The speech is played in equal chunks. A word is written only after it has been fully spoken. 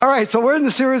right, so we're in the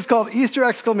series called Easter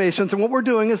Exclamations, and what we're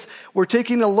doing is we're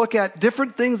taking a look at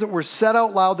different things that were said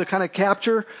out loud to kind of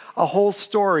capture a whole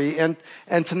story. And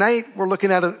tonight we're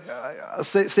looking at a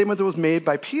statement that was made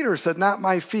by Peter, said, "Not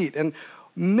my feet." And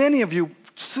many of you,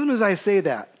 as soon as I say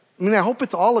that, I mean, I hope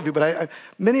it's all of you, but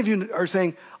many of you are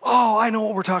saying, "Oh, I know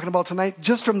what we're talking about tonight,"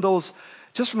 just from those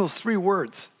three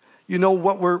words. You know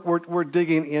what we're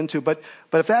digging into. But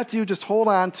if that's you, just hold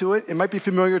on to it. It might be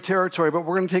familiar territory, but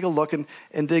we're going to take a look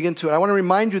and dig into it. I want to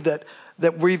remind you that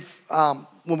we've,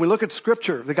 when we look at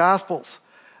Scripture, the Gospels,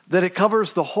 that it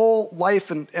covers the whole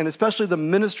life and especially the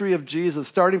ministry of Jesus,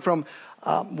 starting from,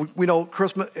 we know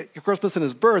Christmas and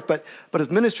his birth, but his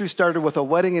ministry started with a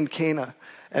wedding in Cana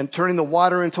and turning the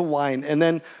water into wine, and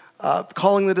then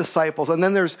calling the disciples. And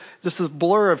then there's just this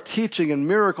blur of teaching and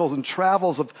miracles and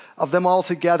travels of them all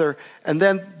together. And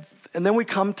then we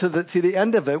come to the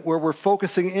end of it, where we're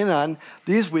focusing in on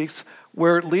these weeks,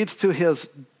 where it leads to his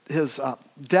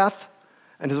death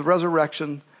and his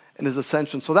resurrection and his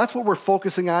ascension. So that's what we're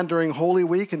focusing on during Holy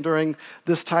Week and during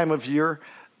this time of year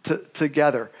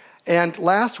together. And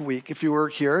last week, if you were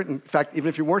here, in fact, even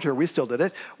if you weren't here, we still did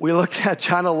it, we looked at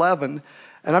John 11.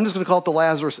 And I'm just going to call it the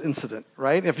Lazarus incident,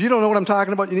 right? If you don't know what I'm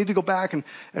talking about, you need to go back and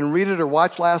read it or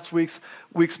watch last week's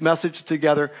message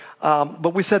together.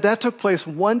 But we said that took place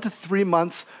 1 to 3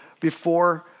 months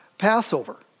before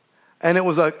Passover. And it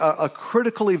was a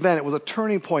critical event. It was a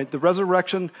turning point, the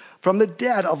resurrection from the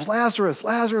dead of Lazarus.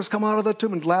 Lazarus come out of the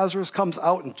tomb, and Lazarus comes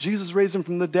out, and Jesus raised him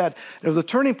from the dead. And it was a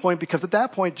turning point because at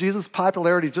that point, Jesus'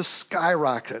 popularity just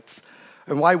skyrockets.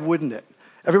 And why wouldn't it?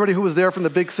 Everybody who was there from the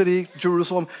big city,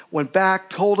 Jerusalem, went back,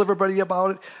 told everybody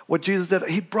about it, what Jesus did.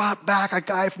 He brought back a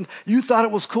guy you thought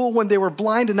it was cool when they were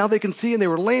blind and now they can see, and they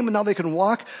were lame and now they can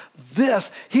walk.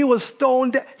 He was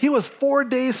stoned. He was 4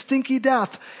 days stinky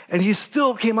death, and he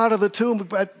still came out of the tomb,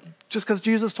 but just because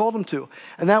Jesus told him to.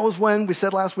 And that was when we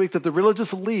said last week that the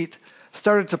religious elite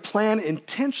started to plan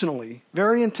intentionally,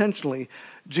 very intentionally,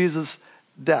 Jesus'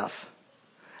 death.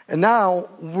 And now,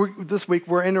 this week,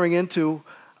 we're entering into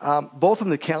both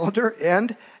in the calendar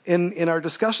and in our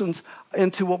discussions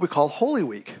into what we call Holy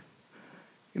Week.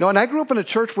 And I grew up in a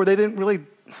church where they didn't really,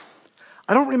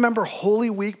 I don't remember Holy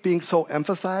Week being so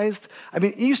emphasized. I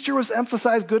mean, Easter was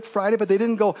emphasized, Good Friday, but they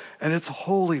didn't go, and it's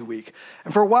Holy Week.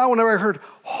 And for a while, whenever I heard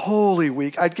Holy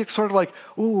Week, I'd get sort of like,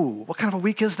 ooh, what kind of a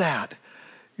week is that?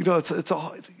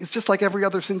 It's just like every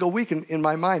other single week in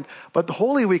my mind. But the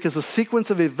Holy Week is a sequence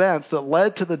of events that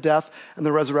led to the death and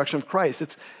the resurrection of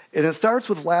Christ. And it starts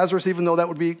with Lazarus, even though that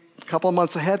would be a couple of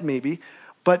months ahead maybe.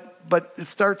 But it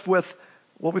starts with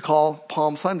what we call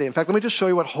Palm Sunday. In fact, let me just show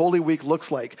you what Holy Week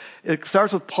looks like. It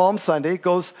starts with Palm Sunday, it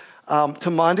goes to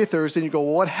Monday, Thursday, and you go,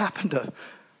 well, what happened to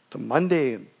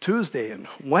Monday and Tuesday and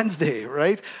Wednesday,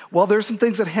 right? Well, there's some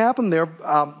things that happen there,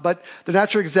 but they're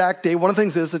not your exact day. One of the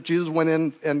things is that Jesus went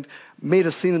in and made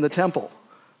a scene in the temple,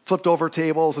 flipped over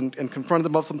tables and confronted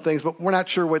them about some things, but we're not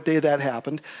sure what day that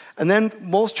happened. And then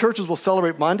most churches will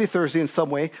celebrate Monday, Thursday in some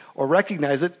way, or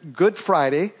recognize it, Good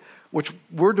Friday, which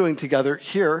we're doing together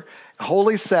here,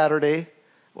 Holy Saturday,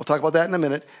 we'll talk about that in a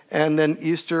minute, and then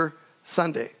Easter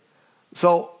Sunday.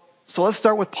 So let's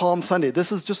start with Palm Sunday.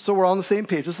 This is just so we're all on the same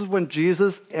page. This is when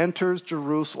Jesus enters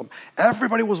Jerusalem.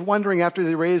 Everybody was wondering after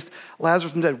they raised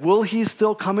Lazarus from the dead, will he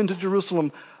still come into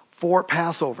Jerusalem for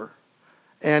Passover?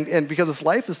 And because his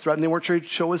life is threatened, they weren't sure he'd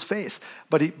show his face.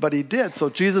 But he did. So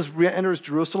Jesus enters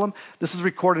Jerusalem. This is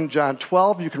recorded in John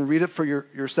 12. You can read it for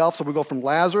yourself. So we go from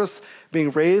Lazarus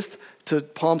being raised to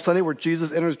Palm Sunday, where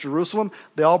Jesus enters Jerusalem.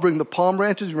 They all bring the palm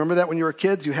branches. You remember that when you were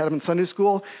kids? You had them in Sunday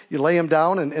school. You lay them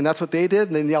down, and that's what they did.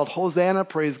 And then yelled, Hosanna,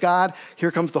 praise God.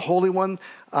 Here comes the Holy One,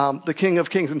 the King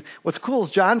of Kings. And what's cool is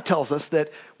John tells us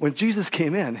that when Jesus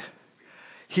came in,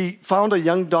 he found a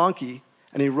young donkey,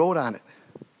 and he rode on it.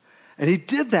 And he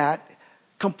did that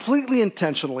completely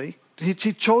intentionally. He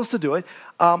chose to do it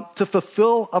to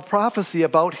fulfill a prophecy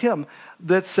about him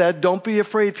that said, don't be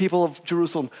afraid, people of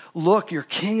Jerusalem. Look, your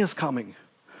king is coming,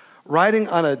 riding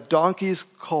on a donkey's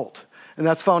colt. And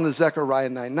that's found in Zechariah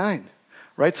 9:9,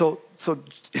 right? So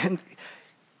and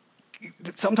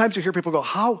sometimes you hear people go,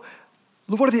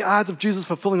 what are the odds of Jesus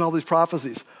fulfilling all these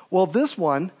prophecies? Well, this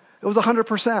one, it was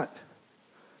 100%.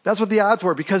 That's what the odds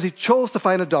were, because he chose to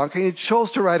find a donkey, and he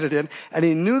chose to ride it in, and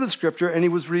he knew the scripture, and he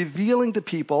was revealing to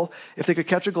people, if they could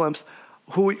catch a glimpse,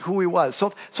 who he was.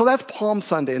 So that's Palm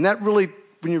Sunday, and that really,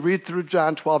 when you read through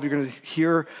John 12, you're going to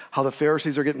hear how the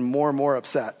Pharisees are getting more and more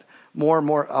upset, more and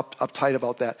more uptight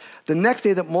about that. The next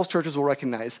day that most churches will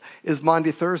recognize is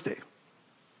Maundy Thursday.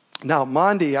 Now,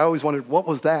 Maundy, I always wondered, what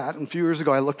was that? And a few years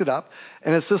ago, I looked it up,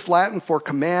 and it's just Latin for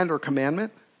command or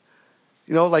commandment.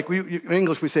 Like in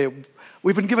English, we say,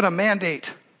 we've been given a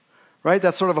mandate. right?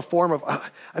 That's sort of a form of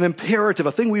an imperative,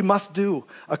 a thing we must do,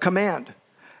 a command.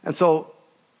 And so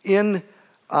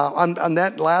on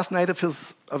that last night of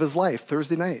his life,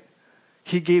 Thursday night,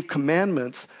 he gave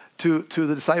commandments to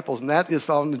the disciples, and that is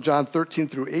found in John 13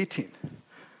 through 18,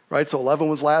 right? So 11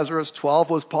 was Lazarus, 12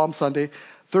 was Palm Sunday,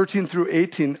 13 through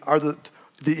 18 are the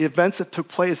events that took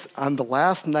place on the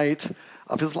last night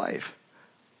of his life.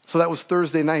 So that was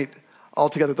Thursday night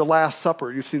altogether, the Last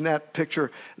Supper. You've seen that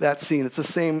picture, that scene. It's the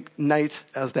same night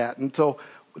as that. And so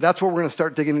that's where we're going to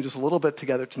start digging in just a little bit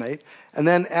together tonight. And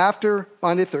then after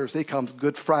Monday, Thursday comes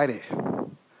Good Friday.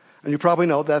 And you probably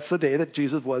know that's the day that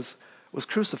Jesus was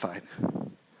crucified.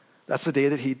 That's the day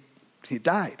that he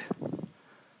died.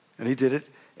 And he did it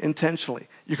intentionally.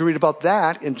 You can read about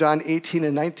that in John 18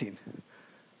 and 19.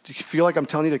 Do you feel like I'm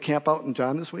telling you to camp out in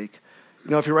John this week?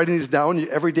 You know, if you're writing these down,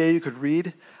 every day you could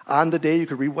read, on the day you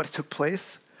could read what took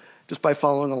place just by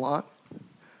following along.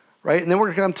 Right? And then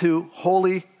we're going to come to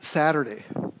Holy Saturday.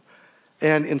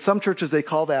 And in some churches they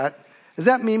call that, is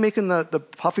that me making the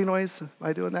puffy noise? Am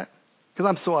I doing that? Because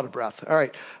I'm so out of breath. All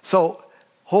right. So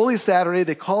Holy Saturday,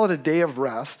 they call it a day of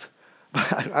rest.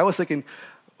 But I was thinking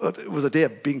it was a day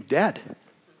of being dead.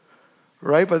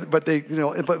 Right? But but it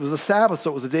was a Sabbath, so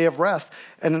it was a day of rest.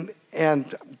 And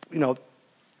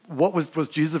what was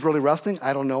Jesus really resting?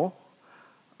 I don't know.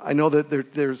 I know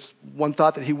that there's one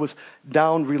thought that he was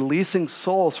down releasing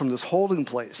souls from this holding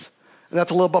place. And that's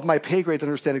a little above my pay grade to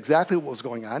understand exactly what was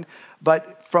going on.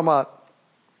 But from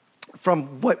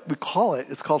what we call it,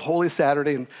 it's called Holy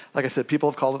Saturday. And like I said, people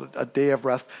have called it a day of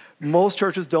rest. Most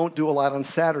churches don't do a lot on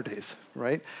Saturdays,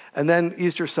 right? And then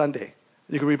Easter Sunday.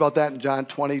 You can read about that in John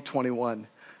 20:21.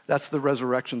 That's the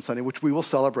Resurrection Sunday, which we will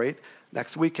celebrate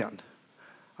next weekend.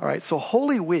 All right, so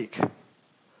Holy Week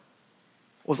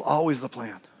was always the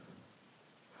plan.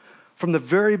 From the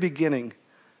very beginning,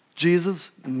 Jesus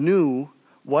knew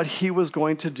what he was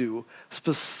going to do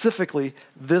specifically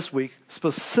this week,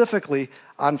 specifically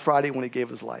on Friday when he gave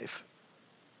his life.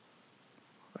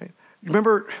 Right? You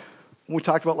remember when we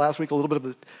talked about last week a little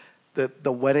bit of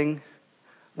the wedding,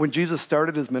 when Jesus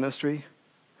started his ministry?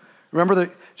 Remember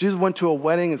that Jesus went to a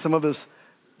wedding and some of his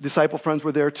disciple friends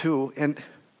were there too, and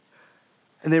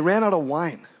they ran out of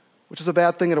wine, which is a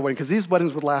bad thing at a wedding because these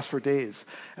weddings would last for days.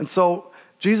 And so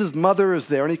Jesus' mother is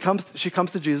there, and she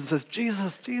comes to Jesus and says,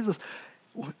 Jesus,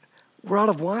 we're out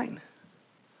of wine.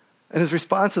 And his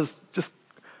response is just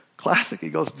classic. He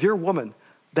goes, dear woman,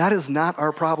 that is not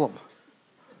our problem.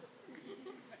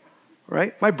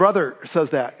 Right? My brother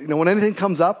says that. You know, when anything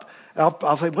comes up,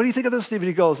 I'll say, what do you think of this, Steve? And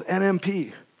he goes,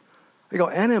 NMP. I go,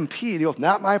 NMP? He goes,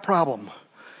 not my problem.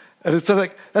 And it's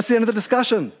like, that's the end of the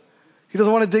discussion. He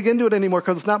doesn't want to dig into it anymore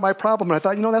because it's not my problem. And I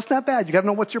thought, that's not bad. You got to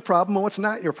know what's your problem and what's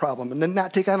not your problem, and then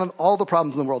not take on all the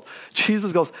problems in the world.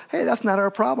 Jesus goes, hey, that's not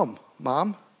our problem,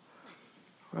 Mom.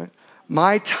 Right?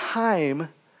 My time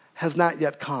has not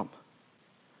yet come.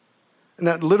 And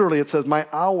that literally it says, my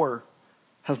hour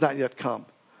has not yet come.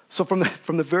 So from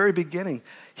the very beginning,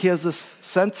 he has this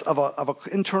sense of an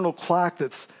internal clock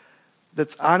that's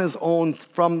on his own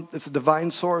it's a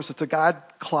divine source. It's a God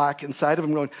clock inside of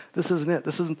him going, this isn't it.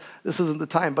 This isn't the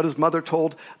time. But his mother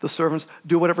told the servants,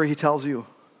 do whatever he tells you.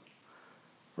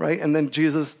 Right? And then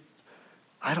Jesus,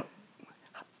 I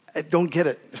don't get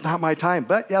it. It's not my time.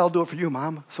 But yeah, I'll do it for you,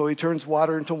 Mom. So he turns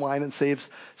water into wine and saves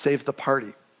the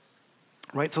party.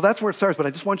 Right? So that's where it starts. But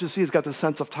I just want you to see he's got this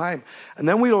sense of time. And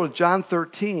then we go to John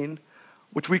 13,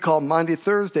 which we call Maundy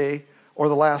Thursday or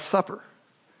the Last Supper.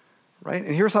 Right?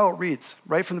 And here's how it reads,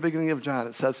 right from the beginning of John.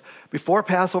 It says, before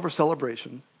Passover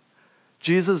celebration,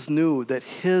 Jesus knew that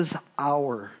his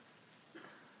hour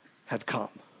had come.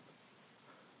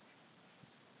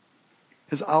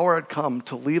 His hour had come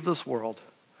to leave this world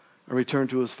and return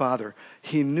to his Father.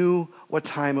 He knew what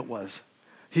time it was.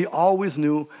 He always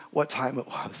knew what time it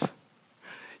was.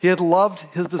 He had loved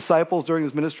his disciples during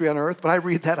his ministry on earth. When I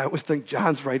read that, I always think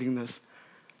John's writing this.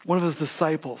 One of his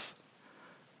disciples.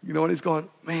 And he's going,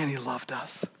 man, he loved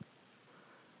us.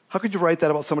 How could you write that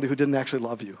about somebody who didn't actually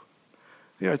love you?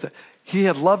 He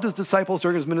had loved his disciples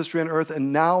during his ministry on earth,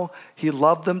 and now he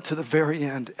loved them to the very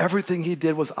end. Everything he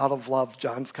did was out of love,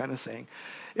 John's kind of saying.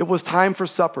 It was time for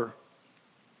supper.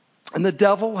 And the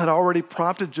devil had already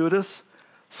prompted Judas,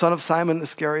 son of Simon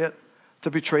Iscariot,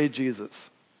 to betray Jesus.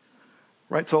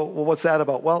 Right? So, what's that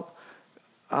about? Well,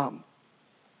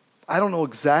 I don't know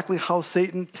exactly how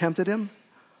Satan tempted him.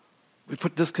 We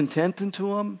put discontent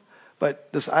into him,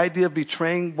 but this idea of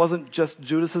betraying wasn't just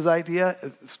Judas's idea.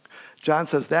 John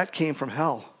says that came from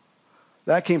hell.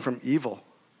 That came from evil.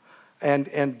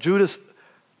 And Judas,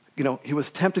 he was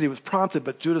tempted, he was prompted,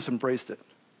 but Judas embraced it.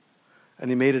 And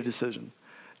he made a decision.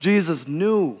 Jesus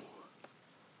knew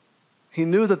He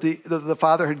knew that the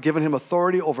Father had given him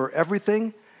authority over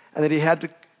everything, and that he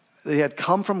had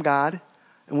come from God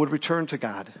and would return to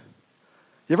God.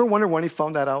 You ever wonder when he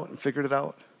found that out and figured it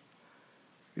out?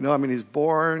 He's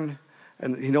born,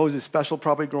 and he knows he's special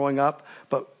probably growing up,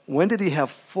 but when did he have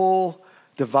full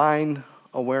divine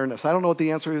awareness? I don't know what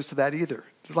the answer is to that either.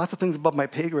 There's lots of things above my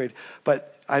pay grade,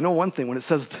 but I know one thing. When it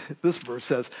says, this verse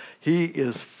says, he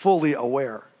is fully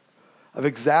aware of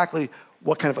exactly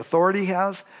what kind of authority he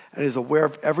has, and he's aware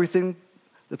of everything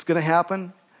that's going to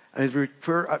happen, and he's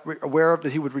aware of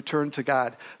that he would return to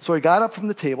God. So he got up from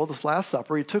the table, this Last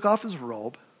Supper, he took off his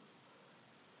robe,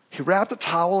 he wrapped a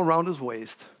towel around his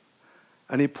waist,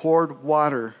 and he poured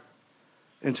water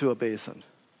into a basin.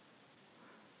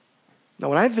 Now,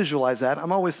 when I visualize that,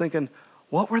 I'm always thinking,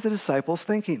 what were the disciples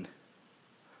thinking?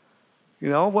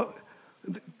 And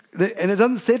it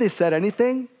doesn't say they said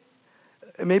anything.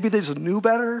 Maybe they just knew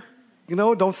better.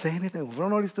 Don't say anything. We don't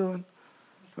know what he's doing.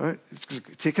 All right? He's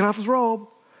taking off his robe,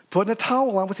 putting a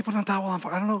towel on. What's he putting a towel on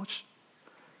for? I don't know.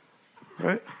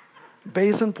 Right?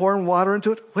 Basin, pouring water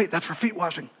into it. Wait, that's for feet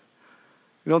washing.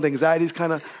 The anxiety's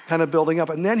kind of building up.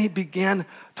 And then he began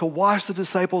to wash the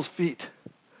disciples' feet,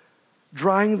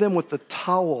 drying them with the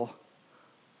towel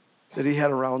that he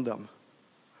had around them.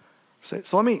 So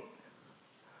let me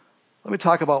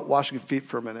talk about washing feet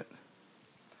for a minute.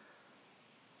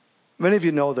 Many of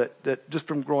you know that just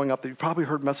from growing up, that you've probably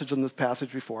heard message on this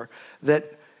passage before,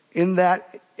 that in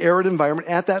that arid environment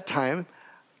at that time,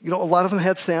 a lot of them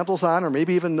had sandals on or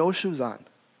maybe even no shoes on.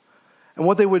 And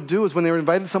what they would do is when they were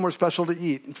invited somewhere special to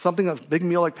eat, something a big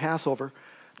meal like Passover,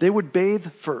 they would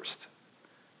bathe first.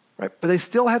 Right? But they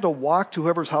still had to walk to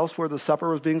whoever's house where the supper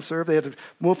was being served. They had to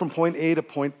move from point A to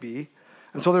point B.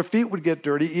 And so their feet would get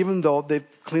dirty even though they'd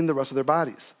cleaned the rest of their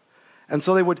bodies. And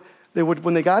so they would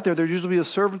when they got there'd usually be a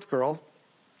servant girl.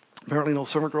 Apparently no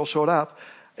servant girl showed up.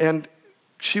 And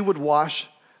she would wash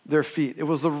their feet. It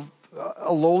was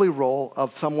a lowly role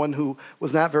of someone who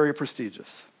was not very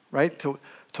prestigious, right? To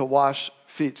wash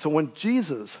feet. So when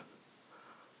Jesus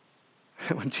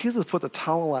put the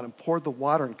towel on and poured the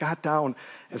water and got down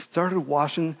and started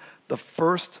washing the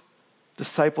first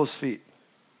disciples' feet,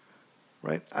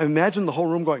 right? I imagine the whole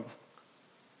room going,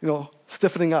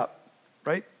 stiffening up,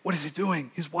 right? What is he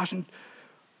doing? He's washing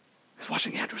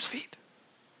Andrew's feet,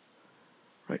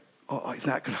 right? Oh, he's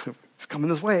coming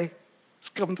this way. It's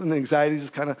coming, and the anxiety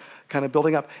is kind of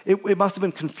building up. It must have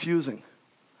been confusing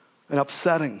and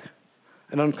upsetting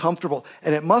and uncomfortable,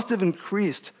 and it must have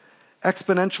increased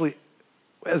exponentially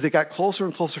as they got closer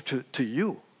and closer to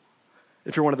you,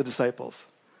 if you're one of the disciples.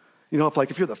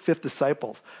 If you're the fifth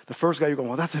disciple, the first guy, you're going,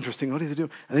 well, that's interesting. What does he do?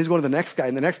 And he's going to the next guy,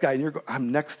 and the next guy, and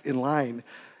I'm next in line.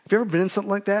 Have you ever been in something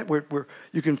like that where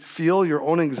you can feel your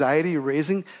own anxiety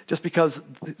raising just because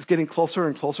it's getting closer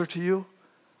and closer to you?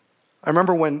 I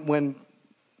remember when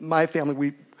my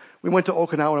family, we went to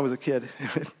Okinawa when I was a kid.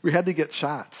 We had to get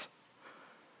shots,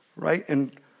 right?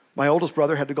 And my oldest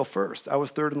brother had to go first. I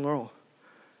was third in the row.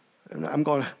 And I'm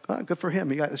going, good for him.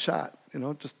 He got his shot.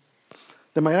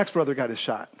 Then my next brother got his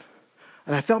shot.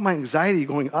 And I felt my anxiety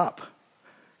going up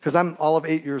because I'm all of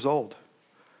 8 years old.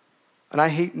 And I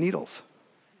hate needles.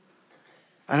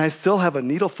 And I still have a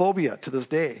needle phobia to this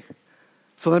day.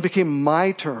 So then it became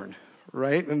my turn,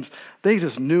 right? And they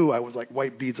just knew I was like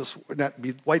white beads of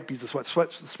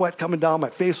sweat coming down. My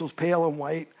face was pale and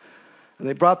white. And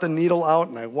they brought the needle out,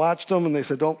 and I watched them, and they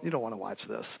said, you don't want to watch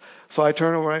this. So I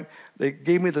turned over, they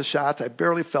gave me the shots. I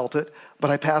barely felt it,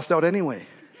 but I passed out anyway.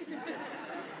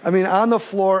 On the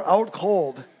floor, out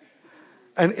cold.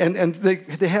 And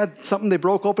they had something they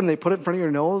broke open, and they put it in front of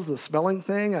your nose, the smelling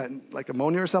thing, like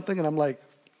ammonia or something, and I'm like,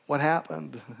 what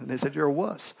happened? And they said, you're a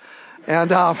wuss. And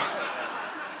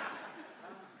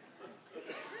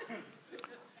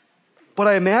but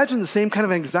I imagine the same kind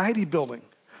of anxiety building.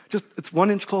 Just it's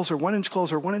 1 inch closer, 1 inch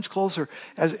closer, 1 inch closer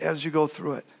as you go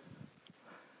through it.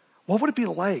 What would it be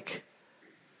like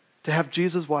to have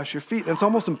Jesus wash your feet? And it's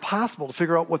almost impossible to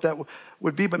figure out what that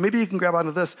would be, but maybe you can grab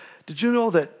onto this. Did you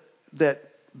know that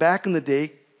back in the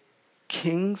day,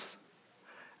 kings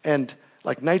and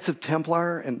like Knights of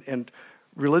Templar and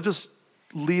religious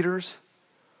leaders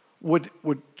would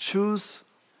choose,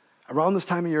 around this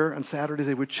time of year on Saturdays,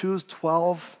 they would choose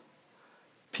 12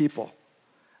 people.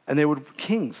 And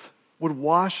kings would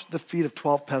wash the feet of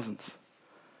 12 peasants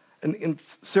in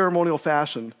ceremonial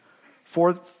fashion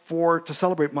to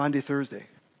celebrate Maundy Thursday,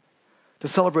 to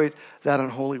celebrate that on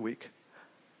Holy Week.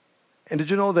 And did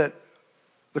you know that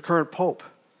the current Pope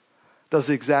does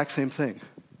the exact same thing?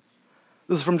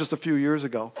 This is from just a few years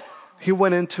ago. He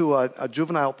went into a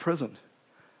juvenile prison,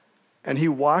 and he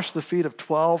washed the feet of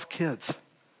 12 kids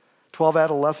 12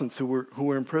 adolescents who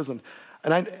were in prison.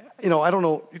 And I don't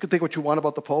know, you can think what you want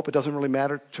about the Pope. It doesn't really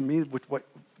matter to me.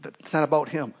 It's not about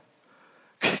him.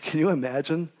 Can you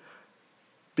imagine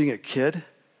being a kid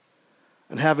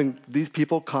and having these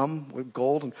people come with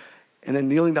gold and then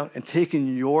kneeling down and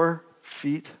taking your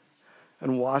feet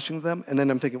and washing them? And then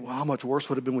I'm thinking, well, how much worse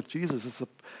would it have been with Jesus?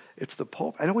 It's the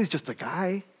Pope. I know he's just a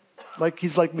guy. Like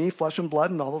he's like me, flesh and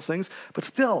blood and all those things. But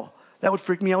still, that would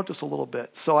freak me out just a little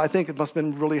bit. So I think it must have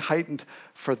been really heightened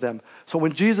for them. So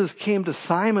when Jesus came to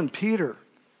Simon Peter,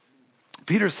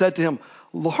 Peter said to him,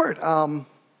 Lord, are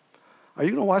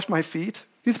you going to wash my feet?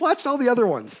 He's watched all the other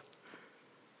ones.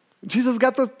 Jesus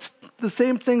got the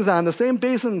same things on, the same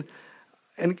basin.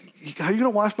 And are you going to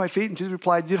wash my feet? And Jesus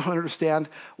replied, you don't understand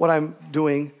what I'm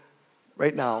doing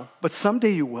right now, but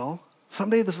someday you will.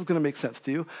 Someday this is going to make sense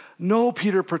to you. No,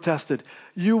 Peter protested,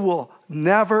 you will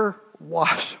never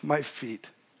wash my feet.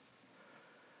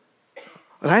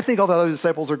 And I think all the other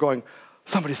disciples are going,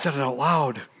 somebody said it out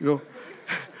loud,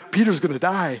 Peter's going to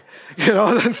die.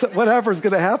 Whatever's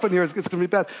going to happen here, it's going to be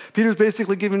bad. Peter's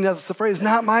basically giving us the phrase,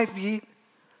 not my feet.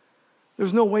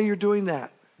 There's no way you're doing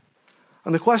that.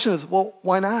 And the question is, well,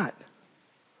 why not?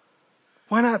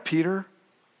 Why not, Peter?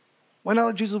 Why not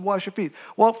let Jesus wash your feet?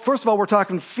 Well, first of all, we're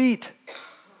talking feet.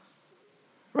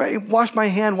 Right? Wash my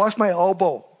hand, wash my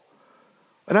elbow.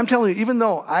 And I'm telling you, even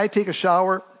though I take a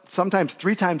shower sometimes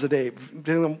 3 times a day,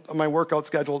 depending on my workout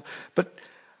schedule, but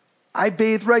I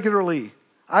bathe regularly.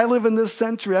 I live in this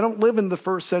century. I don't live in the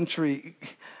first century.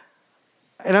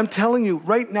 And I'm telling you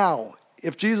right now,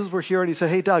 if Jesus were here and he said,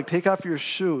 hey, Doug, take off your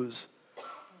shoes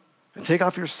and take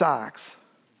off your socks,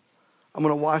 I'm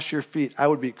going to wash your feet, I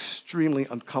would be extremely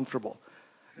uncomfortable.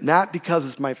 Not because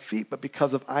it's my feet, but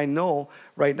because I know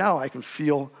right now I can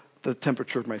feel the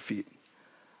temperature of my feet.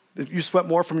 You sweat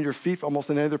more from your feet almost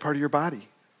than any other part of your body,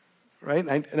 right?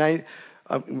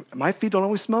 My feet don't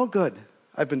always smell good,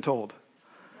 I've been told,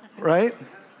 right?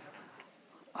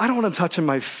 I don't want them touching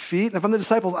my feet. And if I'm the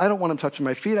disciples, I don't want them touching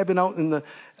my feet. I've been out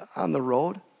on the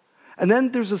road. And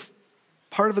then there's this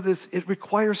part of it it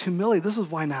requires humility. This is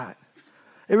why not.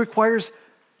 It requires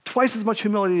twice as much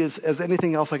humility as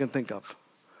anything else I can think of.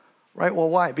 Right? Well,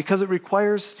 why? Because it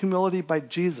requires humility by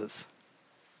Jesus.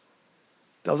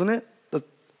 Doesn't it?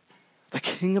 The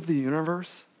King of the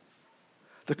universe,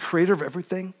 the creator of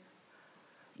everything,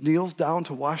 kneels down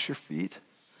to wash your feet.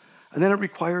 And then it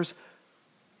requires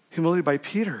humility by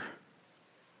Peter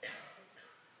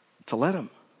to let him.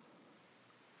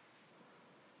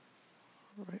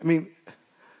 I mean,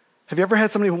 have you ever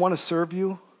had somebody who want to serve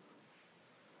you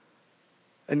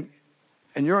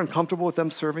and you're uncomfortable with them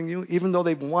serving you, even though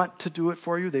they want to do it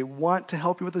for you, they want to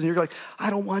help you with it, and you're like, I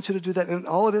don't want you to do that. And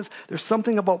all it is, there's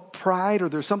something about pride or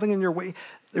there's something in your way.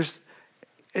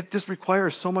 It just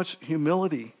requires so much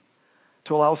humility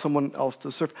to allow someone else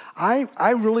to serve.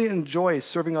 I really enjoy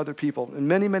serving other people in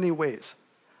many, many ways.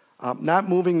 Not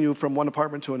moving you from one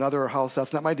apartment to another house,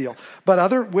 that's not my deal. But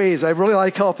other ways, I really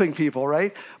like helping people,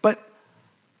 right? But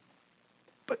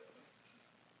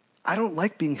I don't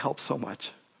like being helped so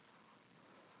much.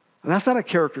 And that's not a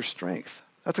character strength.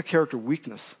 That's a character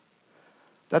weakness.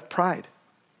 That's pride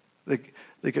that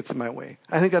gets in my way.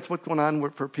 I think that's what's going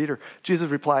on for Peter. Jesus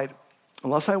replied,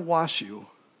 unless I wash you,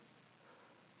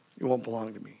 you won't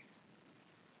belong to me.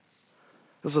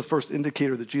 This is the first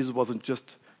indicator that Jesus wasn't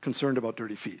just concerned about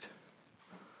dirty feet.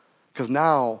 Because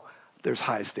now there's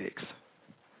high stakes.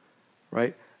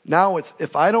 Right? Now it's,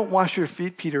 if I don't wash your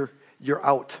feet, Peter, you're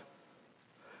out.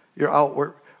 You're out.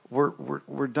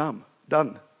 We're done.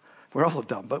 We're also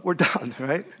dumb, but we're done,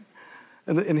 right?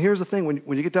 And here's the thing.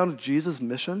 When you get down to Jesus'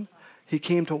 mission, he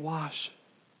came to wash.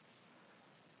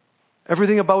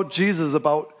 Everything about Jesus is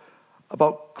about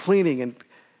cleaning and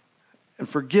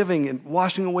forgiving and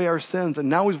washing away our sins. And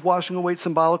now he's washing away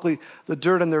symbolically the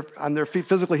dirt on their feet.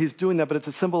 Physically, he's doing that, but it's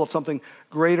a symbol of something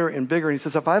greater and bigger. And he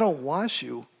says, if I don't wash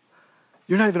you,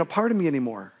 you're not even a part of me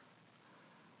anymore.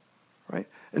 Right?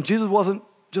 And Jesus wasn't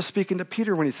just speaking to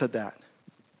Peter when he said that.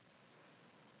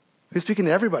 He's speaking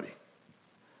to everybody.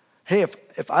 Hey,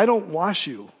 if I don't wash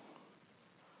you,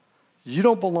 you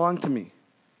don't belong to me.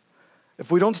 If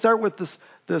we don't start with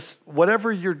this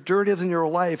whatever your dirt is in your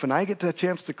life, and I get the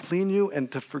chance to clean you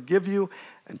and to forgive you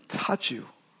and touch you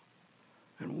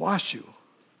and wash you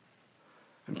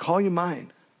and call you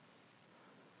mine,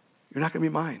 you're not going to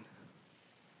be mine.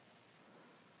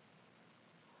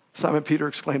 Simon Peter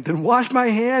exclaimed, then wash my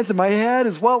hands and my head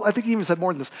as well. I think he even said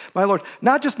more than this. My Lord,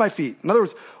 not just my feet. In other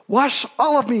words, wash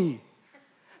all of me.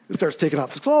 He starts taking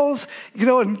off his clothes,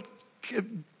 and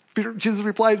Jesus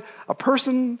replied, a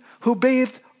person who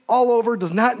bathed all over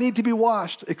does not need to be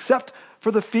washed except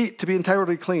for the feet to be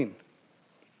entirely clean.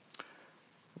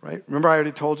 right? Remember I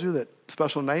already told you that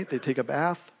special night, they take a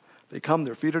bath, they come,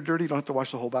 their feet are dirty, you don't have to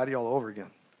wash the whole body all over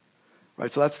again.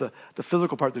 Right? So that's the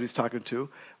physical part that he's talking to.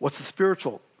 What's the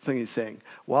spiritual thing he's saying?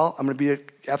 Well, I'm going to be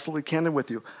absolutely candid with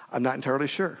you. I'm not entirely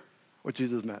sure what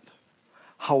Jesus meant.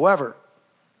 However,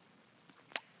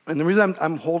 and the reason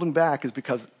I'm holding back is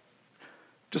because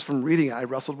just from reading it, I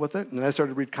wrestled with it, and then I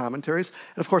started to read commentaries.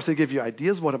 And of course, they give you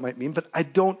ideas what it might mean, but I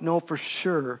don't know for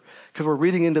sure because we're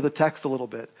reading into the text a little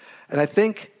bit. And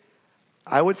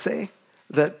I would say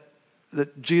that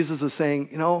Jesus is saying,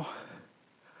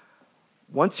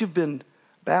 once you've been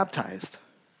baptized,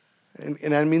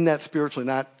 and I mean that spiritually,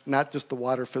 not just the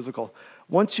water physical,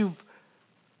 once you've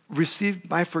received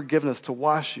my forgiveness to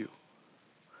wash you,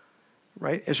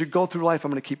 right? As you go through life,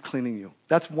 I'm going to keep cleaning you.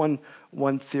 That's one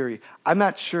theory. I'm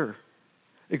not sure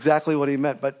exactly what he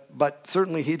meant, but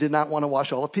certainly he did not want to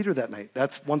wash all of Peter that night.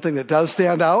 That's one thing that does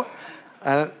stand out,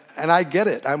 and I get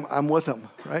it. I'm with him,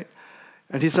 right?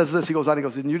 And he says this. He goes,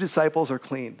 and you disciples are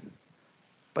clean,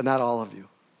 but not all of you.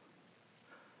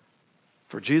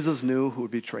 For Jesus knew who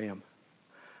would betray him.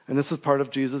 And this is part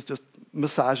of Jesus just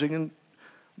massaging and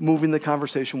moving the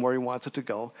conversation where he wants it to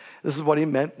go. This is what he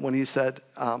meant when he said,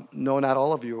 no, not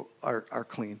all of you are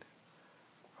clean.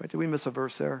 Right? Did we miss a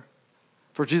verse there?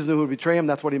 For Jesus knew who would betray him.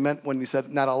 That's what he meant when he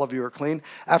said, not all of you are clean.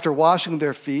 After washing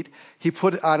their feet, he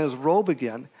put on his robe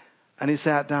again, and he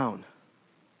sat down.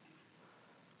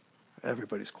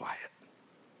 Everybody's quiet.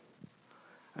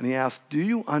 And he asked, do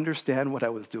you understand what I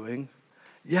was doing?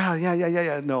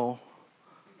 Yeah.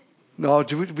 No,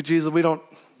 Jesus,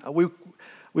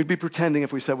 we'd be pretending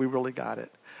if we said we really got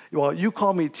it. Well, you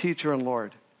call me teacher and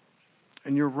Lord,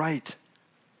 and you're right.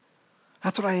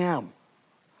 That's what I am.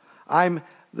 I'm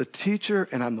the teacher,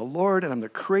 and I'm the Lord, and I'm the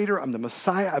creator. I'm the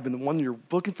Messiah. I've been the one you're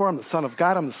looking for. I'm the Son of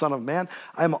God. I'm the Son of Man.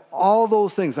 I'm all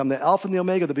those things. I'm the Alpha and the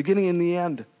Omega, the beginning and the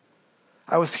end.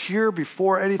 I was here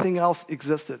before anything else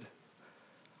existed,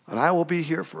 and I will be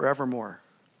here forevermore.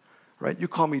 Right? You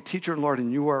call me teacher and Lord,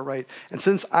 and you are right. And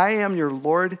since I am your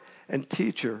Lord and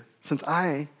teacher, since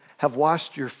I have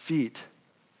washed your feet,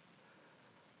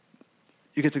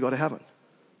 you get to go to heaven.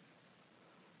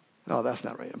 No, that's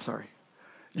not right. I'm sorry.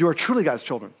 You are truly God's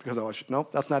children because I washed you. No,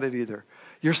 that's not it either.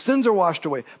 Your sins are washed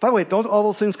away. By the way, don't all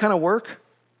those things kind of work?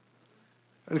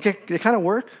 They kind of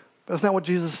work, but that's not what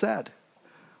Jesus said.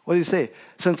 What did he say?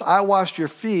 Since I washed your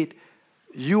feet,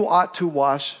 you ought to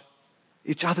wash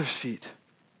each other's feet.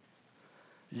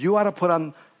 You ought to put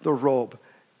on the robe.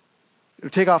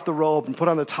 Take off the robe and put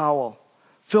on the towel.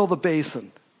 Fill the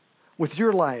basin with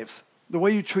your lives, the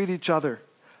way you treat each other,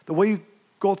 the way you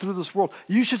go through this world.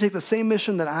 You should take the same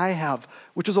mission that I have,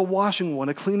 which is a washing one,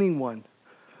 a cleaning one,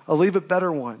 a leave it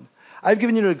better one. I've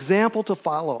given you an example to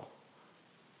follow.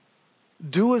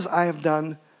 Do as I have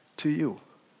done to you.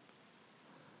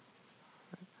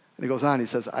 And he goes on, he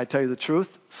says, I tell you the truth,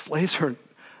 slaves are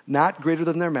not greater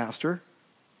than their master.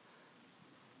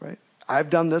 Right?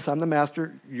 I've done this. I'm the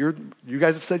master. You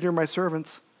guys have said you're my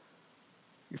servants.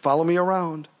 You follow me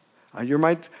around.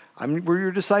 We're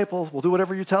your disciples. We'll do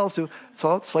whatever you tell us to.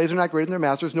 So slaves are not greater than their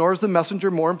masters, nor is the messenger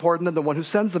more important than the one who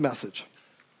sends the message.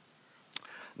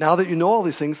 Now that you know all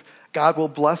these things, God will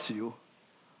bless you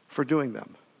for doing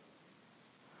them.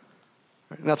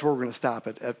 Right? And that's where we're going to stop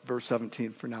at verse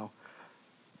 17 for now.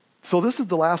 So this is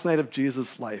the last night of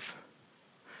Jesus' life.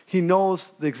 He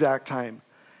knows the exact time.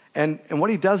 And what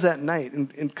he does that night, and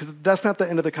because that's not the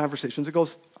end of the conversations, it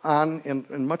goes on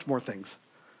in much more things,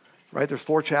 right? There's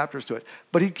 4 chapters to it.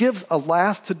 But he gives a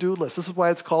last to-do list. This is why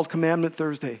it's called Commandment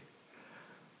Thursday,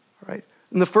 right?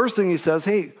 And the first thing he says,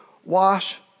 hey,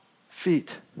 wash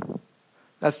feet.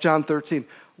 That's John 13.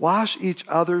 Wash each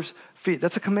other's feet.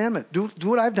 That's a commandment. Do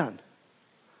what I've done,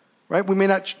 right? We may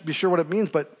not be sure what it means,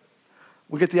 but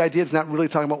we get the idea it's not really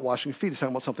talking about washing feet. It's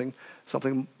talking about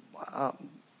something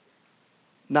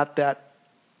not that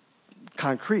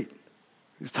concrete.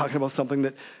 He's talking about something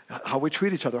that, how we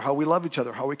treat each other, how we love each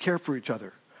other, how we care for each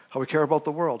other, how we care about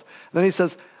the world. And then he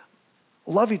says,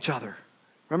 love each other.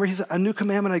 Remember, he said, a new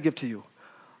commandment I give to you.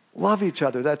 Love each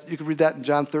other. That you can read that in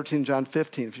John 13, John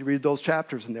 15. If you read those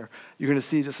chapters in there, you're going to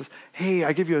see just this, hey,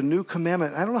 I give you a new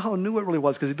commandment. I don't know how new it really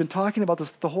was because he's been talking about this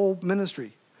the whole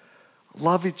ministry.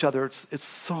 Love each other. It's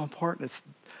so important.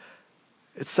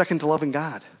 It's second to loving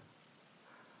God.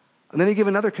 And then he gave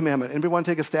another commandment. Anybody want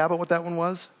to take a stab at what that one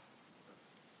was?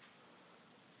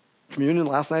 Communion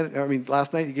last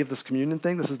night he gave this communion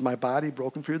thing. This is my body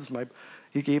broken for you.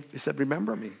 He said,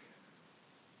 remember me.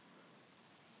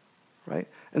 Right?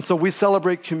 And so we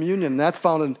celebrate communion. And that's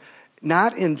found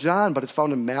not in John, but it's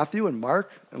found in Matthew and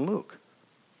Mark and Luke.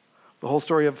 The whole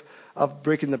story of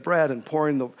breaking the bread and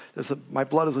pouring my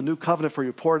blood is a new covenant for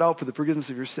you, poured out for the forgiveness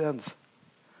of your sins.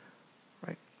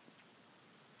 Right?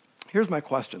 Here's my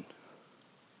question.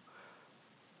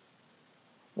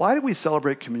 Why do we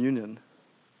celebrate communion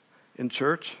in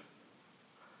church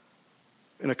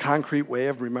in a concrete way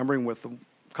of remembering with the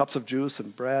cups of juice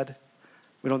and bread?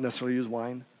 We don't necessarily use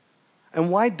wine.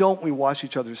 And why don't we wash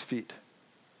each other's feet?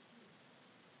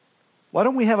 Why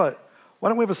don't we have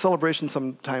a celebration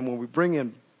sometime when we bring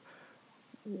in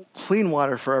clean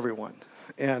water for everyone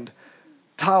and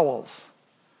towels,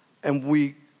 and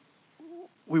we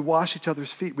wash each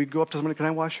other's feet? We go up to somebody, can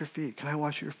I wash your feet? Can I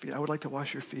wash your feet? I would like to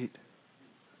wash your feet.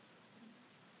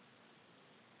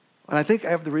 And I think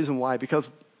I have the reason why, because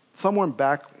somewhere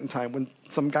back in time when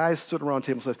some guys stood around a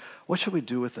table and said, what should we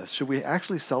do with this? Should we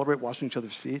actually celebrate washing each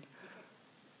other's feet?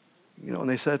 And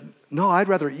they said, no, I'd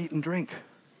rather eat and drink.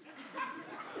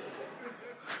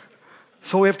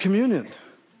 So we have communion.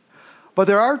 But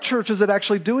there are churches that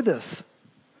actually do this.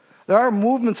 There are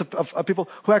movements of people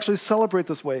who actually celebrate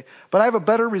this way. But I have a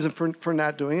better reason for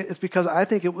not doing it. It's because I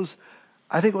think it was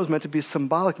meant to be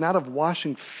symbolic, not of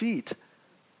washing feet,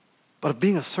 but of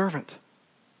being a servant.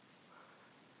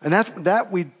 And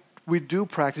that we do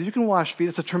practice. You can wash feet.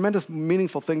 It's a tremendous,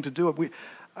 meaningful thing to do.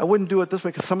 I wouldn't do it this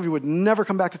way because some of you would never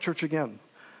come back to church again,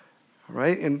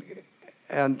 right?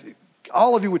 And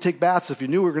all of you would take baths if you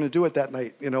knew we were going to do it that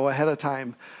night, ahead of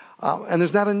time. And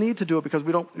there's not a need to do it because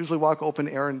we don't usually walk open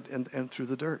air and through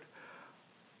the dirt.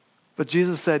 But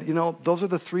Jesus said, those are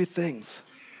the three things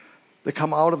that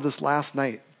come out of this last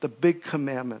night, the big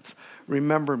commandments.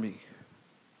 Remember me.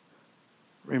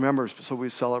 Remember, so we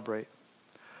celebrate.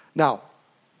 Now,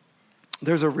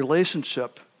 there's a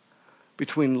relationship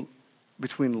between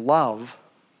love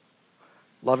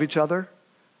each other,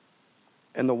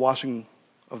 and the washing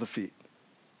of the feet.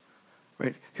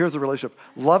 Right? Here's the relationship.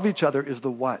 Love each other is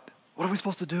the what? What are we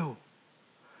supposed to do?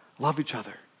 Love each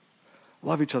other.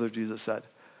 Love each other, Jesus said.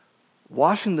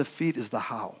 Washing the feet is the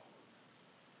how.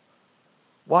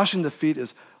 Washing the feet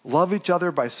is love each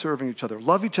other by serving each other.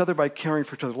 Love each other by caring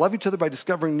for each other. Love each other by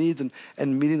discovering needs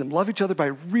and meeting them. Love each other by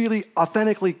really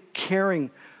authentically caring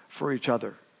for each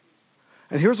other.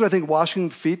 And here's what I think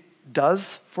washing feet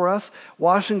does for us.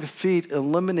 Washing feet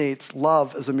eliminates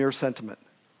love as a mere sentiment.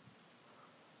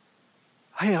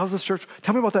 Hey, how's this church?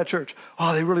 Tell me about that church.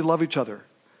 Oh, they really love each other.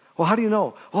 Well, how do you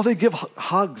know? Oh, they give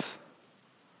hugs.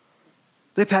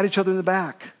 They pat each other in the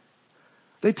back.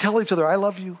 They tell each other, I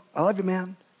love you. I love you,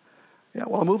 man. Yeah,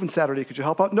 well, I'm moving Saturday. Could you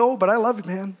help out? No, but I love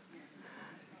you, man.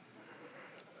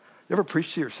 You ever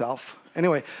preach to yourself?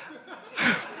 Anyway.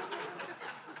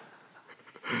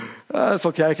 It's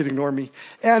okay. I can ignore me.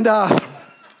 And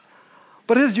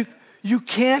but it is, you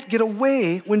can't get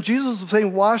away. When Jesus was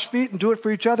saying wash feet and do it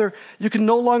for each other, you can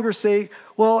no longer say,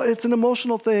 well, it's an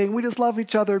emotional thing. We just love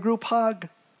each other. Group hug.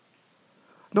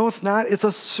 No, it's not. It's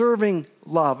a serving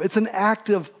love. It's an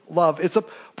active love. It's a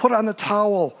put on the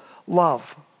towel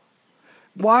love.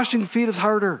 Washing feet is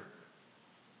harder.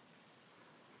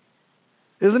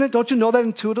 Isn't it? Don't you know that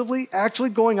intuitively? Actually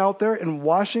going out there and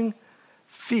washing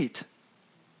feet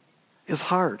is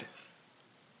hard.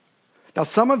 Now,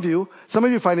 some of you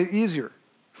find it easier.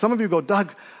 Some of you go,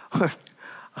 Doug,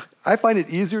 I find it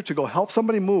easier to go help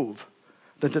somebody move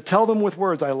than to tell them with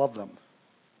words I love them.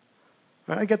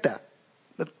 Right? I get that.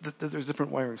 There's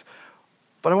different wirings.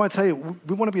 But I want to tell you,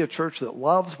 we want to be a church that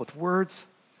loves with words,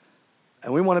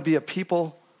 and we want to be a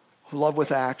people who love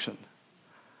with action.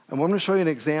 And I'm going to show you an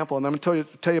example, and I'm going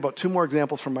to tell you about two more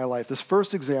examples from my life. This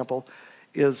first example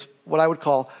is what I would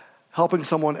call helping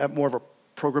someone at more of a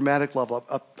programmatic level,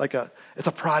 it's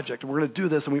a project, and we're going to do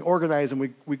this, and we organize,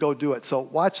 and we go do it. So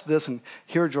watch this and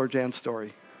hear Georgianne's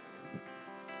story.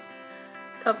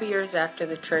 A couple years after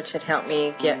the church had helped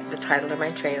me get the title to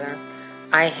my trailer,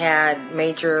 I had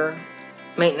major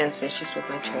maintenance issues with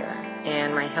my trailer,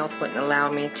 and my health wouldn't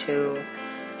allow me to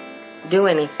do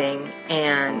anything.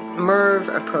 And Merv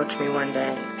approached me one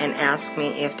day and asked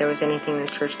me if there was anything the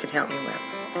church could help me with.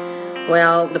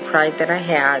 Well, the pride that I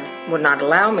had would not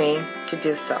allow me to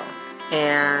do so.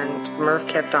 And Merv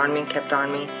kept on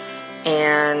me.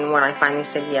 And when I finally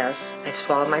said yes, I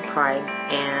swallowed my pride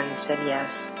and said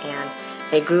yes. And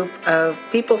a group of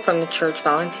people from the church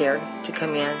volunteered to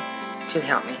come in to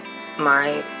help me.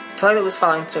 My toilet was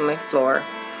falling through my floor.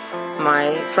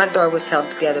 My front door was held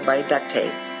together by duct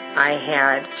tape. I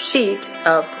had sheet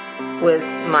up with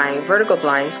my vertical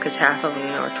blinds because half of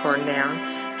them were torn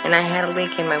down. And I had a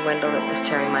leak in my window that was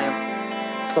tearing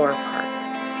my floor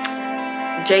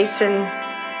apart. Jason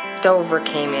Dover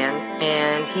came in,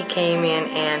 and he came in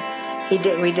and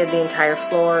redid the entire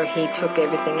floor. He took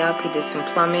everything up. He did some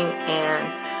plumbing,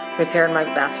 and repaired my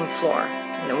bathroom floor,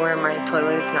 where my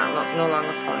toilet is no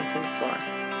longer falling through the floor.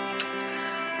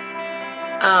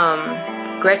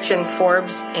 Gretchen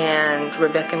Forbes and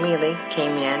Rebecca Mealy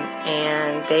came in,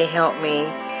 and they helped me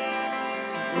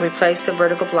replace the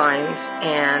vertical blinds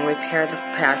and repair the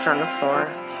patch on the floor.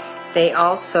 They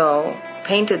also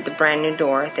painted the brand new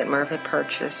door that Merv had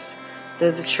purchased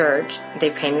through the church.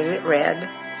 They painted it red,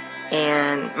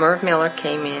 and Merv Miller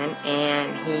came in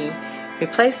and he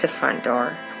replaced the front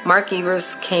door. Mark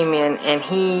Evers came in and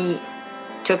he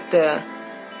took the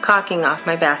caulking off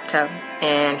my bathtub,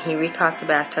 and he recaulked the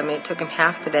bathtub, and it took him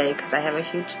half the day because I have a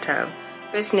huge tub.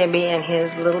 Chris Nibby and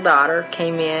his little daughter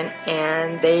came in,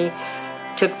 and they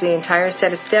took the entire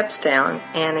set of steps down,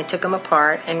 and they took them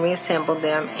apart and reassembled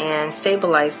them and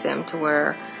stabilized them to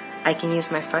where I can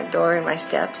use my front door and my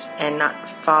steps and not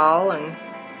fall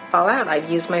out.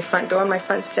 I've used my front door and my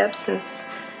front steps since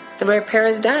the repair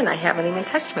is done. I haven't even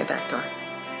touched my back door.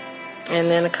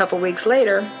 And then a couple weeks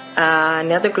later,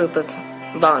 another group of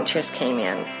volunteers came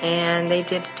in, and they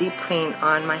did a deep clean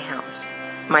on my house.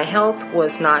 My health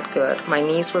was not good. My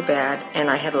knees were bad, and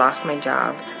I had lost my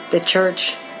job. The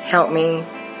church helped me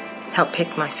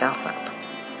pick myself up.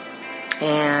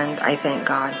 And I thank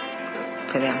God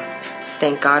for them.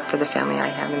 Thank God for the family I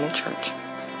have in the church.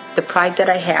 The pride that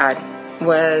I had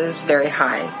was very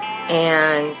high,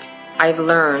 and I've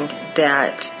learned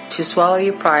that to swallow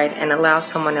your pride and allow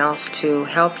someone else to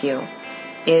help you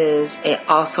is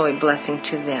also a blessing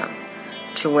to them,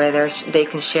 to where they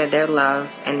can share their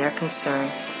love and their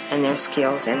concern and their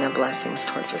skills and their blessings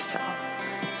towards yourself.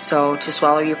 So to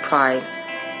swallow your pride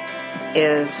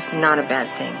is not a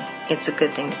bad thing. It's a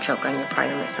good thing to choke on your pride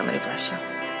and let somebody bless you.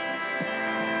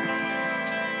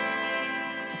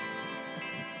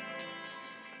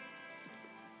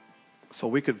 So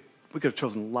we could have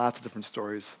chosen lots of different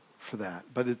stories for that,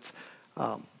 but it's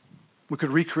we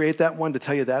could recreate that one to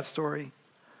tell you that story.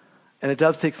 And it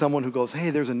does take someone who goes, hey,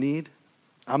 there's a need.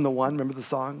 I'm the one. Remember the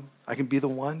song? I can be the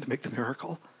one to make the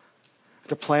miracle.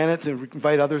 To plan it, to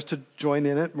invite others to join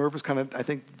in it. Merv was kind of, I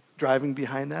think, driving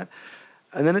behind that.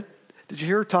 And then did you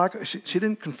hear her talk? She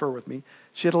didn't confer with me.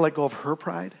 She had to let go of her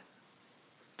pride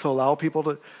to allow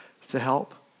people to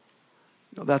help.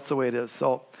 That's the way it is.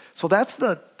 So that's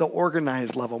the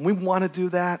organized level. And we want to do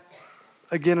that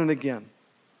again and again.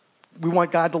 We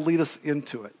want God to lead us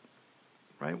into it,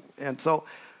 right? And so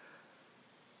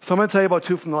I'm going to tell you about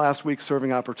two from the last week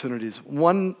serving opportunities.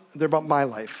 One, they're about my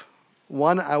life.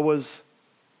 One, we'll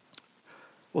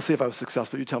see if I was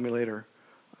successful. You tell me later.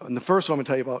 And the first one I'm going to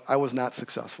tell you about, I was not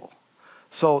successful.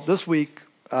 So this week,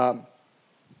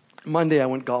 Monday, I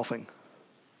went golfing.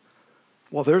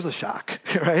 Well, there's a shock,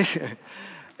 right?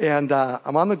 And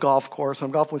I'm on the golf course.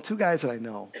 I'm golfing with two guys that I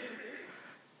know.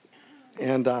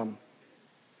 And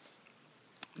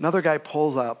another guy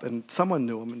pulls up, and someone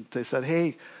knew him, and they said,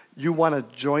 hey, you want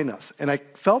to join us. And I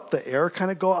felt the air kind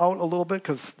of go out a little bit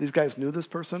because these guys knew this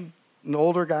person, an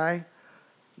older guy,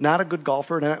 not a good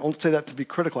golfer. And I don't say that to be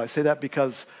critical. I say that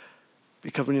because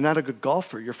when you're not a good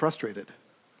golfer, you're frustrated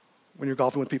when you're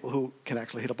golfing with people who can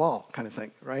actually hit a ball kind of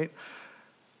thing, right?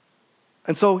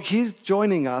 And so he's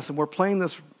joining us, and we're playing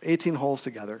this 18 holes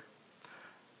together.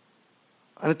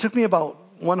 And it took me about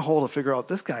one hole to figure out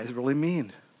this guy is really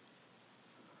mean.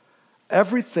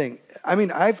 Everything. I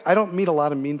mean, I don't meet a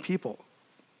lot of mean people.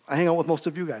 I hang out with most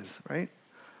of you guys, right?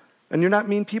 And you're not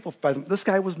mean people. This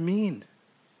guy was mean.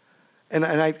 And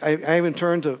I even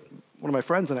turned to one of my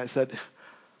friends and I said,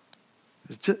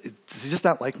 does he just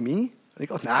not like me? And he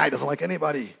goes, nah, he doesn't like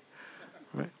anybody.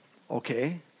 Right?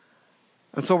 Okay.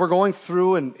 And so we're going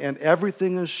through and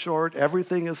everything is short.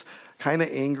 Everything is kind of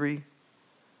angry.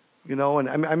 And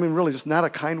I mean really just not a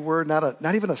kind word,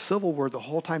 not even a civil word the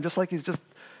whole time, just like he's just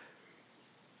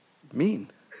mean.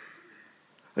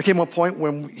 There came a point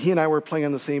when he and I were playing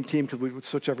on the same team because we would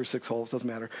switch every 6 holes, doesn't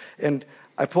matter. And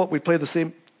we played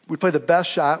the best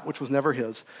shot, which was never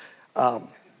his. Well,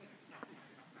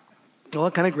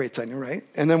 kind of great signing, right?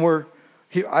 And then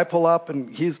I pull up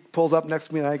and he pulls up next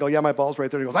to me and I go, yeah, my ball's right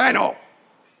there. And he goes, I know.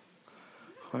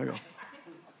 I go,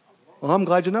 well, I'm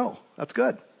glad you know. That's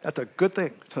good. That's a good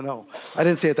thing to know. I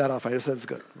didn't say it that often. I just said it's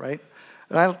good, right?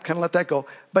 And I kind of let that go.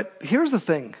 But here's the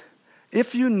thing.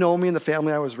 If you know me and the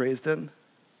family I was raised in,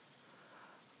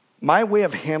 my way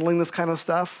of handling this kind of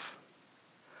stuff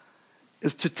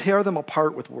is to tear them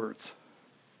apart with words.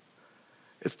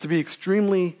 It's to be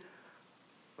extremely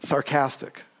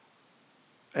sarcastic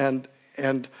and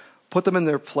put them in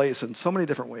their place in so many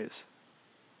different ways.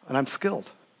 And I'm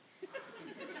skilled.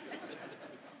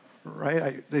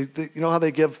 Right? You know how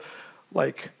they give,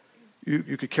 like,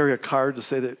 you could carry a card to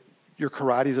say that your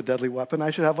karate is a deadly weapon? I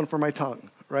should have one for my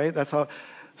tongue, right? That's how.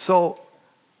 So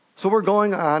we're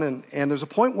going on, and there's a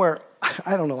point where,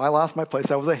 I don't know, I lost my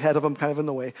place. I was ahead of him, kind of in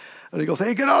the way. And he goes,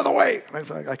 hey, get out of the way.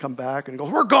 And I come back, and he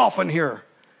goes, we're golfing here.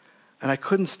 And I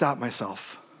couldn't stop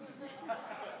myself.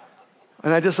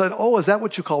 And I just said, oh, is that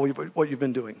what you call what you've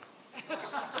been doing?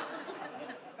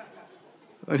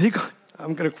 And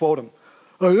I'm going to quote him.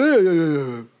 Oh,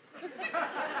 yeah.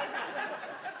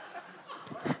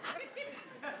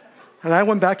 And I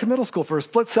went back to middle school for a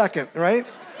split second, right?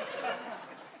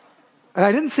 And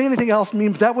I didn't say anything else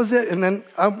mean, but that was it. And then,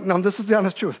 now this is the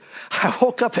honest truth. I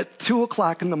woke up at 2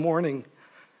 o'clock in the morning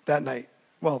that night.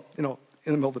 Well, in the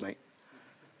middle of the night.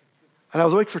 And I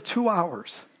was awake for 2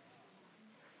 hours,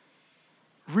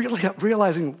 really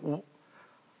realizing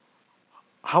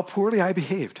how poorly I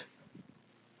behaved.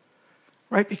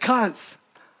 Right? Because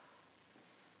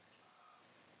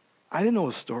I didn't know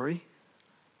his story.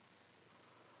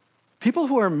 People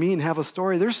who are mean have a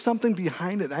story. There's something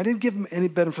behind it. I didn't give him any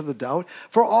benefit of the doubt.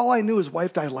 For all I knew, his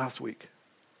wife died last week.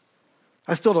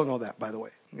 I still don't know that, by the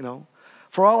way.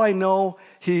 For all I know,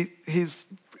 he's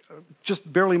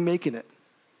just barely making it.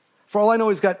 For all I know,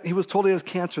 he was told he has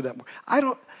cancer that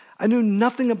morning. I knew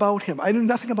nothing about him. I knew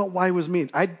nothing about why he was mean.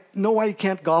 I know why he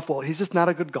can't golf well. He's just not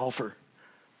a good golfer.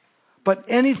 But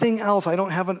anything else, I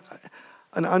don't have an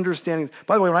understanding.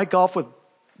 By the way, when I golf with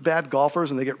bad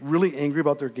golfers and they get really angry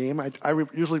about their game, I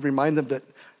usually remind them that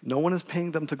no one is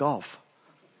paying them to golf.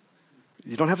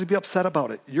 You don't have to be upset about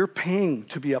it. You're paying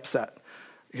to be upset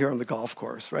here on the golf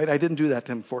course, right? I didn't do that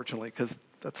to him, fortunately, because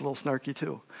that's a little snarky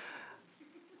too.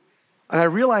 And I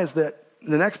realized that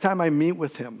the next time I meet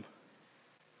with him,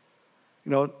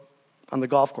 on the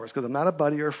golf course, because I'm not a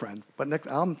buddy or a friend, but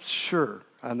I'm sure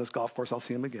on this golf course I'll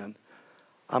see him again.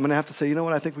 I'm going to have to say, you know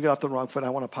what, I think we got off the wrong foot. I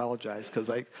want to apologize because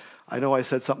I know I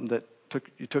said something that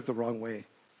you took the wrong way.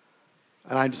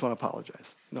 And I just want to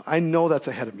apologize. I know that's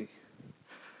ahead of me,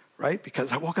 right?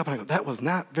 Because I woke up and I go, that was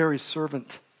not very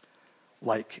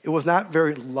servant-like. It was not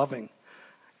very loving.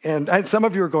 And some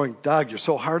of you are going, Doug, you're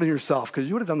so hard on yourself because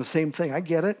you would have done the same thing. I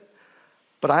get it.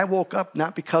 But I woke up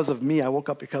not because of me. I woke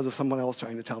up because of someone else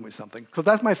trying to tell me something. Because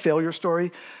that's my failure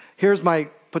story. Here's my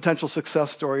potential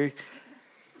success story.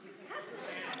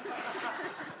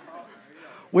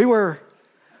 We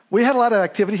had a lot of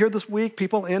activity here this week.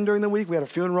 People in during the week. We had a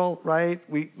funeral, right?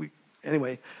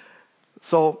 Anyway.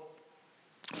 So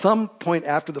some point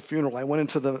after the funeral, I went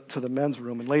into the men's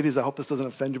room. And ladies, I hope this doesn't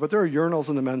offend you, but there are urinals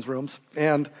in the men's rooms.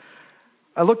 And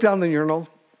I looked down the urinal,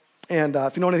 and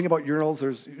if you know anything about urinals,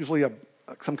 there's usually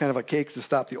some kind of a cake to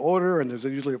stop the odor, and there's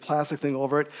usually a plastic thing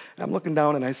over it. And I'm looking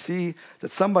down, and I see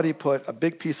that somebody put a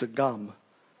big piece of gum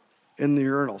in the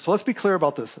urinal. So let's be clear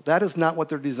about this. That is not what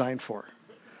they're designed for.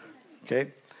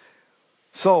 Okay?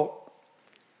 So,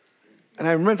 and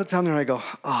I remember down there and I go,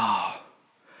 oh,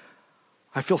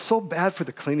 I feel so bad for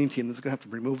the cleaning team that's going to have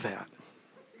to remove that.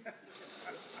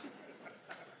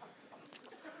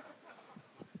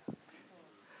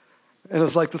 And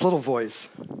it's like this little voice.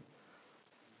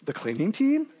 The cleaning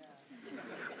team?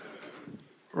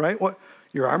 Right? What?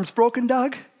 Your arm's broken,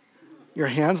 Doug? Your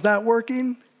hand's not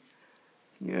working?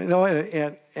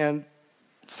 And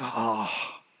so,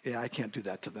 yeah, I can't do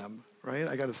that to them, right?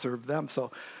 I got to serve them.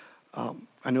 So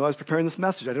I knew I was preparing this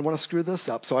message. I didn't want to screw this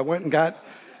up. So I went and got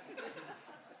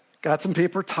some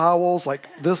paper towels like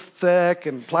this thick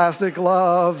and plastic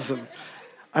gloves. And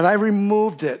I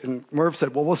removed it. And Merv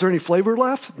said, well, was there any flavor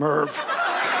left? Merv.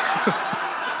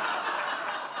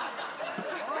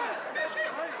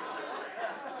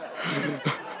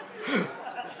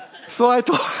 So I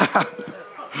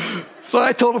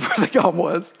told him where the gum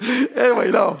was.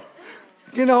 Anyway, no.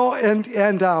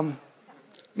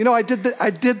 I did,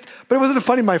 but it wasn't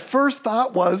funny. My first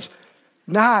thought was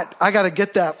not, I got to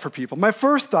get that for people. My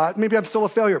first thought, maybe I'm still a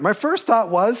failure. My first thought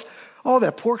was, oh,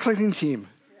 that poor cleaning team.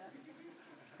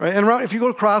 Right? And if you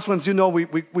go to Crosswinds,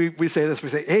 we say this. We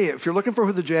say, hey, if you're looking for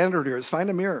who the janitor is, find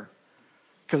a mirror.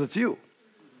 Because it's you.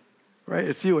 Right?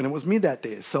 It's you. And it was me that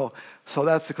day. So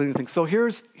that's the cleaning thing. So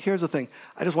here's the thing.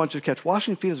 I just want you to catch.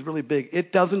 Washing feet is really big.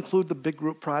 It does include the big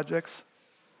group projects,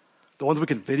 the ones we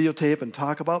can videotape and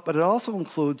talk about, but it also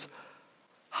includes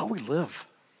how we live.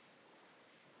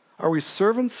 Are we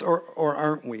servants or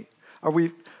aren't we?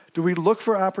 Do we look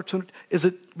for opportunity? Is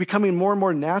it becoming more and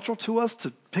more natural to us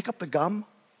to pick up the gum,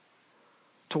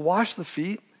 to wash the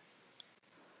feet,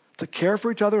 to care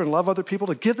for each other and love other people,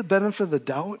 to give the benefit of the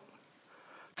doubt,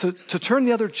 to turn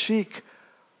the other cheek,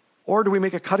 or do we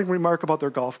make a cutting remark about their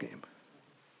golf game?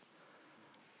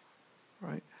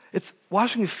 Right? It's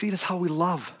washing your feet is how we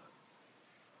love.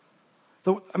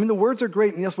 The words are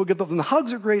great, and yes, we'll give those, and the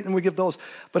hugs are great, and we give those.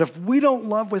 But if we don't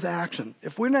love with action,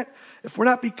 if we're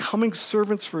not becoming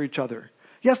servants for each other,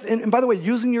 Yes, and by the way,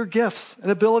 using your gifts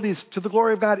and abilities to the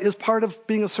glory of God is part of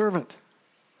being a servant.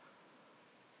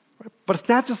 Right? But it's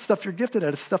not just stuff you're gifted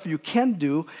at. It's stuff you can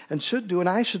do and should do and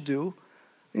I should do.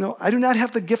 I do not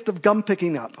have the gift of gum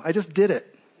picking up. I just did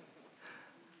it.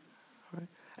 Right?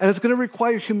 And it's going to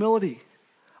require humility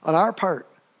on our part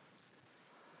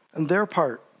and their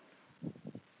part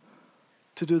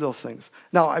to do those things.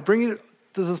 Now, I bring you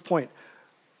to this point.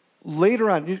 Later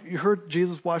on, you heard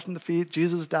Jesus washing the feet,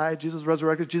 Jesus died, Jesus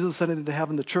resurrected, Jesus ascended into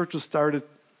heaven, the church was started,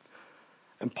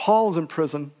 and Paul is in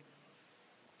prison,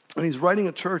 and he's writing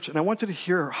a church, and I want you to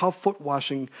hear how foot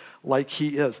washing like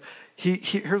he is.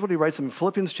 Here's what he writes in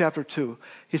Philippians chapter 2.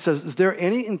 He says, is there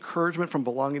any encouragement from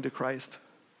belonging to Christ?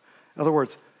 In other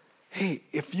words, hey,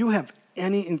 if you have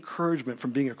any encouragement from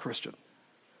being a Christian,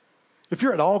 if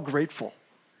you're at all grateful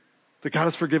that God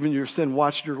has forgiven you your sin,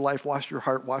 washed your life, washed your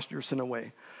heart, washed your sin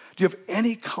away, do you have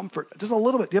any comfort, just a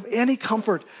little bit, do you have any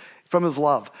comfort from his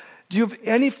love? Do you have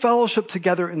any fellowship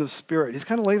together in the Spirit? He's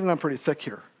kind of laying it on pretty thick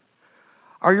here.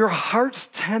 Are your hearts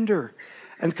tender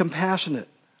and compassionate?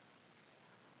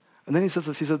 And then he says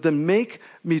this, he says, then make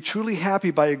me truly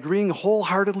happy by agreeing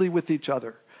wholeheartedly with each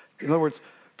other. In other words,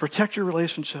 protect your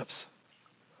relationships.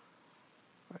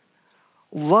 Right?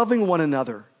 Loving one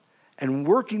another and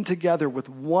working together with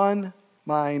one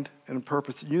mind and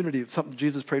purpose, unity, something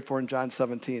Jesus prayed for in John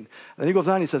 17. And then he goes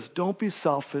on, he says, don't be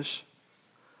selfish.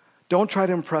 Don't try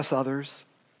to impress others.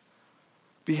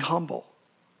 Be humble.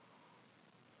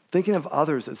 Thinking of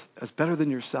others as better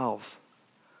than yourselves.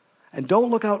 And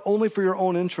don't look out only for your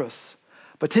own interests,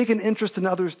 but take an interest in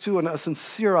others too, and a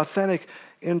sincere, authentic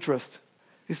interest.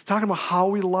 He's talking about how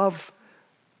we love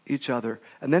each other.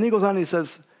 And then he goes on and he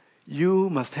says, you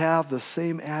must have the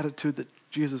same attitude that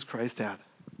Jesus Christ had.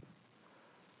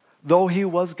 Though he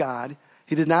was God,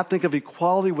 he did not think of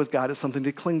equality with God as something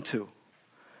to cling to.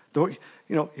 Though,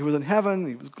 he was in heaven,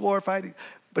 he was glorified,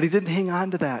 but he didn't hang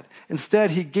on to that.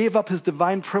 Instead, he gave up his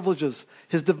divine privileges,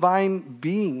 his divine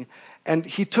being, and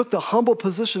he took the humble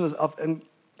position of, and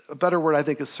a better word I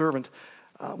think is servant,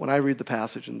 when I read the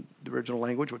passage in the original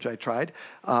language, which I tried,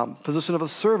 position of a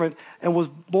servant, and was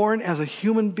born as a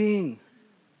human being.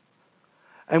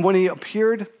 And when he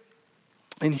appeared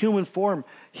in human form,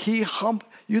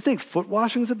 you think foot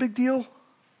washing is a big deal?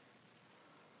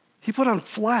 He put on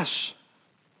flesh.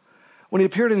 When he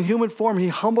appeared in human form, he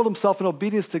humbled himself in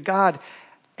obedience to God,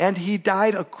 and he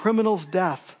died a criminal's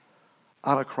death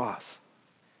on a cross.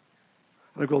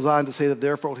 And it goes on to say that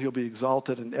therefore he'll be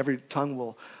exalted, and every tongue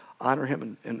will honor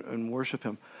him and worship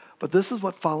him. But this is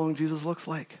what following Jesus looks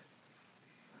like.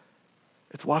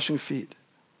 It's washing feet.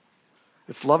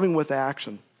 It's loving with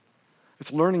action.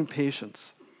 It's learning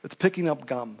patience. It's picking up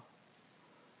gum.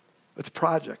 It's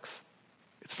projects.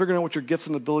 It's figuring out what your gifts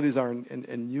and abilities are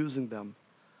and using them.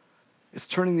 It's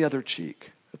turning the other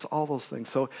cheek. It's all those things.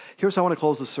 So here's how I want to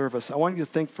close the service. I want you to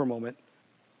think for a moment.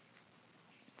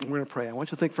 We're going to pray. I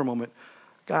want you to think for a moment.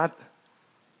 God,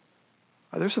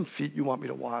 are there some feet you want me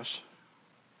to wash?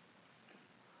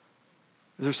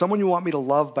 Is there someone you want me to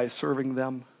love by serving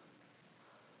them?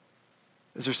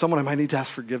 Is there someone I might need to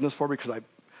ask forgiveness for because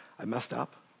I messed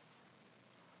up?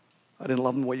 I didn't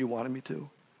love them the way you wanted me to?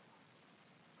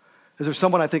 Is there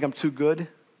someone I think I'm too good?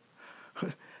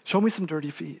 Show me some dirty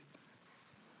feet.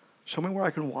 Show me where I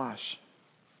can wash.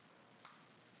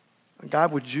 And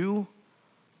God, would you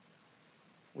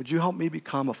help me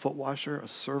become a foot washer, a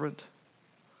servant?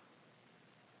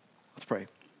 Let's pray.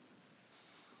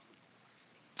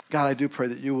 God, I do pray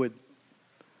that you would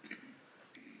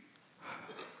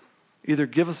either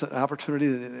give us an opportunity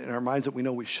in our minds that we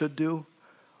know we should do,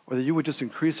 or that you would just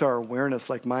increase our awareness,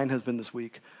 like mine has been this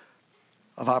week,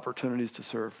 of opportunities to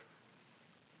serve,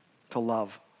 to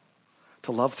love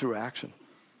through action.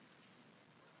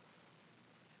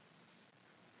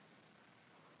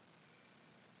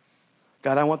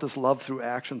 God, I want this love through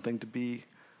action thing to be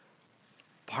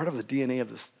part of the DNA of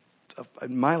this,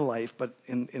 in my life, but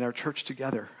in our church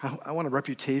together. I want a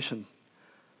reputation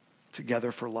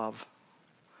together for love.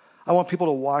 I want people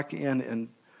to walk in and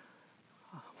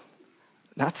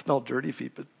not smell dirty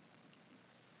feet,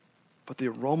 but the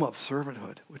aroma of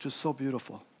servanthood, which is so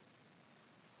beautiful.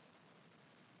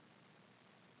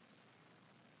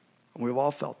 And we've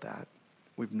all felt that.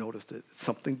 We've noticed it. It's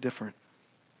something different.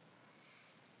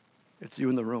 It's you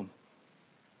in the room,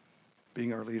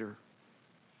 being our leader.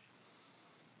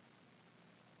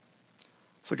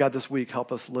 So God, this week,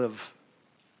 help us live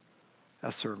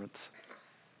as servants.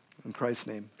 In Christ's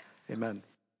name, amen.